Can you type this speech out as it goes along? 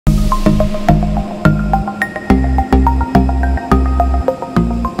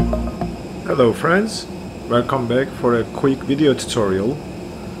Hello friends, welcome back for a quick video tutorial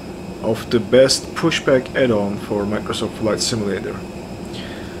of the best pushback add-on for Microsoft Flight Simulator.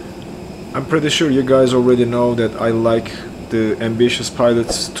 I'm pretty sure you guys already know that I like the ambitious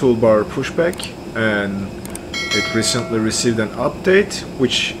Pilots toolbar pushback, and it recently received an update,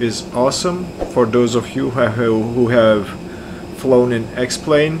 which is awesome. For those of you who have flown in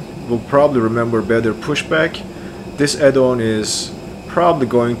X-Plane will probably remember better pushback. This add-on is probably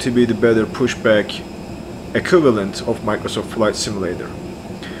going to be the better pushback equivalent of Microsoft Flight Simulator.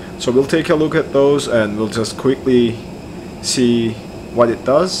 So we'll take a look at those and we'll just quickly see what it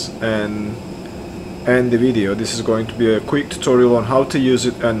does and end the video. This is going to be a quick tutorial on how to use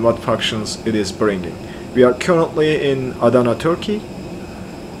it and what functions it is bringing. We are currently in Adana, Turkey.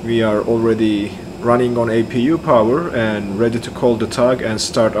 We are already running on APU power and ready to call the tag and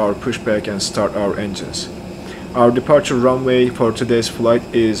start our pushback and start our engines. Our departure runway for today's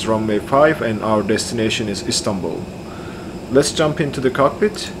flight is runway 5 and our destination is Istanbul. Let's jump into the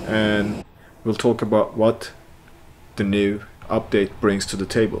cockpit and we'll talk about what the new update brings to the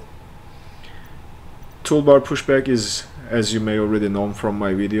table. Toolbar pushback is, as you may already know from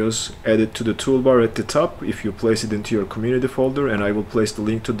my videos, added to the toolbar at the top if you place it into your community folder, and I will place the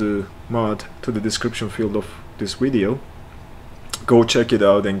link to the mod to the description field of this video. Go check it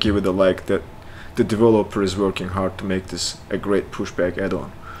out and give it a like. That the developer is working hard to make this a great pushback add-on.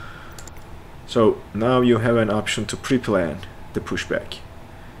 So now you have an option to pre-plan the pushback.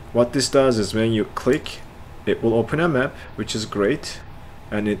 What this does is when you click, it will open a map, which is great,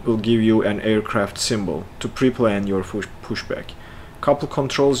 and it will give you an aircraft symbol to pre-plan your pushback. Couple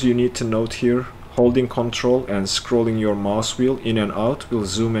controls you need to note here: holding control and scrolling your mouse wheel in and out will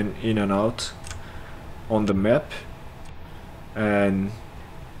zoom in and out on the map, and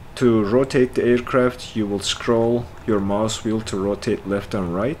to rotate the aircraft you will scroll your mouse wheel to rotate left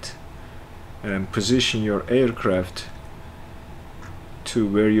and right, and position your aircraft to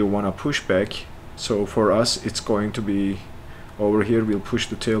where you want to push back. So for us it's going to be over here. We'll push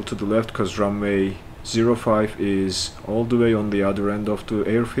the tail to the left because runway 05 is all the way on the other end of the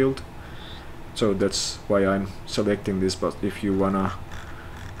airfield, so that's why I'm selecting this. But if you wanna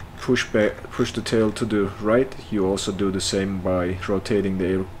push the tail to the right, you also do the same by rotating the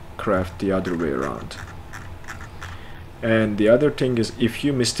aircraft the other way around. And the other thing is, if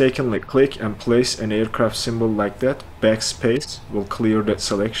you mistakenly click and place an aircraft symbol like that, backspace will clear that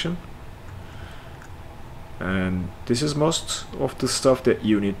selection. And this is most of the stuff that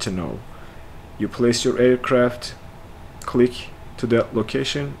you need to know. You place your aircraft, click to that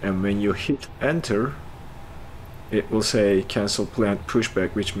location, and when you hit enter, it will say cancel planned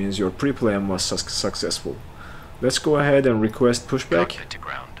pushback, which means your pre-plan was successful. Let's go ahead and request pushback. Cockpit to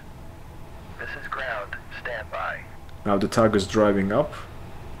ground. This is ground. Stand by. Now the tug is driving up.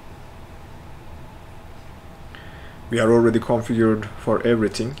 We are already configured for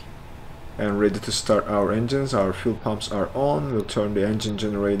everything and ready to start our engines. Our fuel pumps are on. We'll turn the engine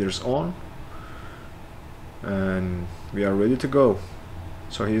generators on and we are ready to go.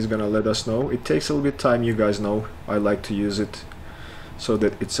 So he's gonna let us know. It takes a little bit of time, you guys know. I like to use it so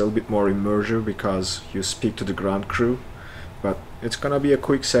that it's a little bit more immersive because you speak to the ground crew, but it's gonna be a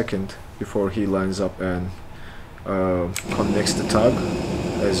quick second before he lines up and connects the tug,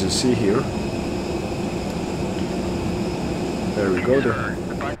 as you see here. There we go.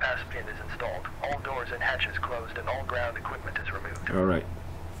 The bypass pin is installed. All doors and hatches closed and all ground equipment is removed. Alright.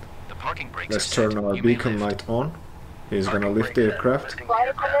 The parking brakes Let's turn our beacon light on. He's gonna lift the aircraft. Flight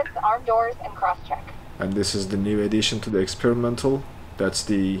attendants, arm doors, and cross-check. And this is the new addition to the experimental. That's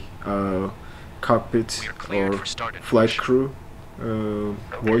the cockpit or flight crew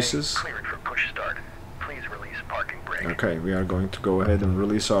voices. Cleared for push start. Please release parking brake. Okay, we are going to go ahead and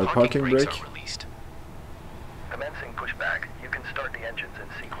release our parking brake. Commencing pushback. You can start the engines in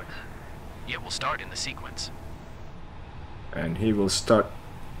sequence. Yeah, we'll start in the sequence. And he will start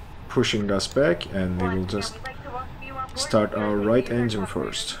pushing us back, and we will just start our right engine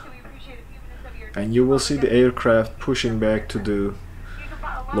first. And you will see the aircraft pushing back to the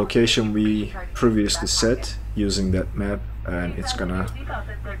location we previously set using that map, and it's gonna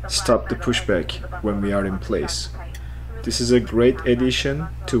stop the pushback when we are in place. This is a great addition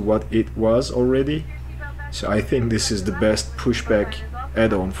to what it was already, so I think this is the best pushback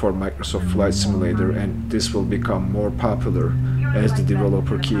add-on for Microsoft Flight Simulator, and this will become more popular as the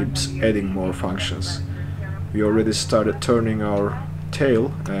developer keeps adding more functions. We already started turning our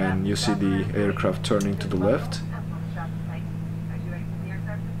tail and you see the aircraft turning to the left,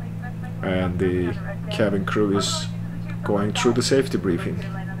 and the cabin crew is going through the safety briefing.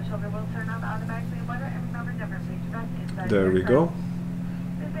 There we go.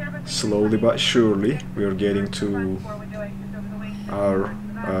 slowly but surely we are getting to our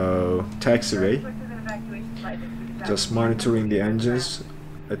taxiway. Just monitoring the engines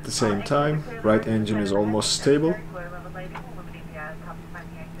at the same time. Right engine is almost stable.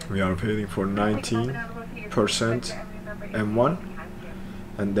 We are heading for 19% M1,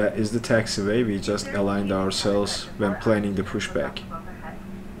 and that is the taxiway we just aligned ourselves when planning the pushback.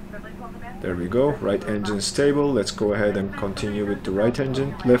 There we go, right engine stable. Let's go ahead and continue with the left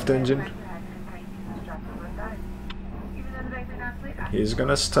engine. He's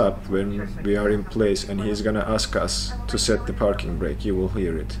gonna stop when we are in place, and he's gonna ask us to set the parking brake. You will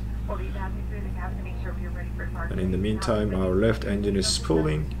hear it. And in the meantime, our left engine is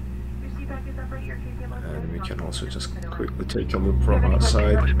spooling, and we can also just quickly take a look from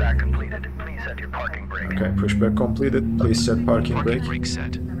outside. Pushback completed. Please set your parking brake. Okay, pushback completed. Please set parking brake. Parking brake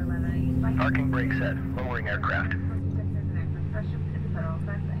set. Parking brake set. Lowering aircraft.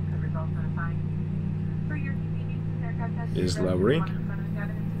 Is lowering.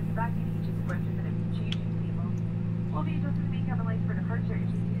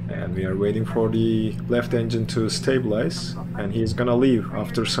 And we are waiting for the left engine to stabilize, and he's gonna leave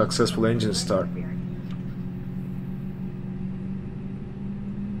after successful engine start.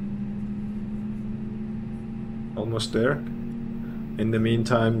 Almost there. In the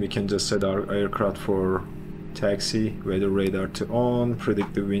meantime, we can just set our aircraft for taxi, weather radar to on,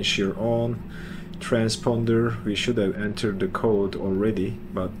 predictive wind shear on, transponder. We should have entered the code already,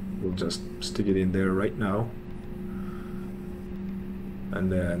 but we'll just stick it in there right now. And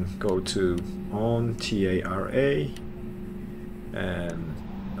then go to on TARA, and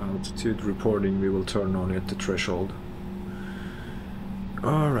altitude reporting we will turn on at the threshold.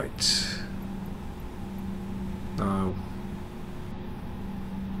 Alright, now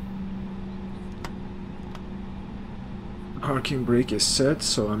parking brake is set,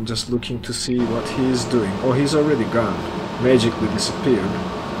 so I'm just looking to see what he's doing. Oh, he's already gone, magically disappeared.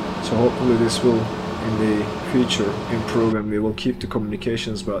 So hopefully this will in the future improve, and we will keep the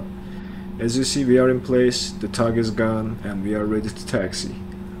communications. But as you see, we are in place, the tug is gone, and we are ready to taxi.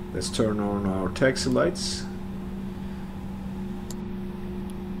 Let's turn on our taxi lights.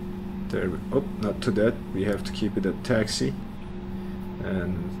 There we, oh, not to that, we have to keep it at taxi,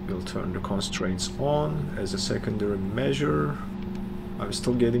 and we'll turn the constraints on as a secondary measure. I'm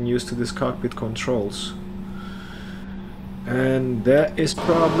still getting used to this cockpit controls. And that is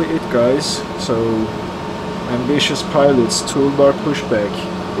probably it, guys. So Ambitious Pilots Toolbar Pushback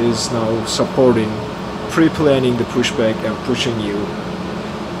is now supporting pre-planning the pushback and pushing you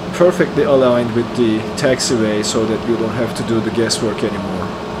perfectly aligned with the taxiway, so that you don't have to do the guesswork anymore.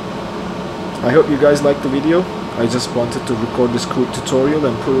 I hope you guys liked the video. I just wanted to record this quick tutorial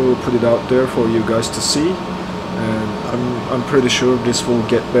and put it out there for you guys to see, and I'm pretty sure this will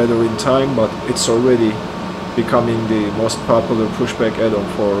get better in time, but it's already becoming the most popular pushback add-on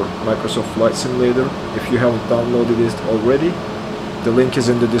for Microsoft Flight Simulator. If you haven't downloaded it already, the link is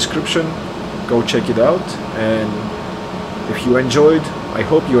in the description. Go check it out, and if you enjoyed, I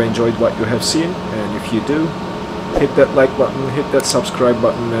hope you enjoyed what you have seen, and if you do, hit that like button, hit that subscribe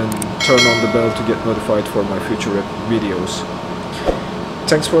button, and turn on the bell to get notified for my future videos.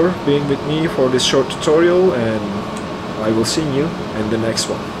 Thanks for being with me for this short tutorial, and I will see you in the next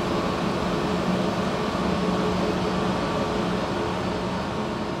one.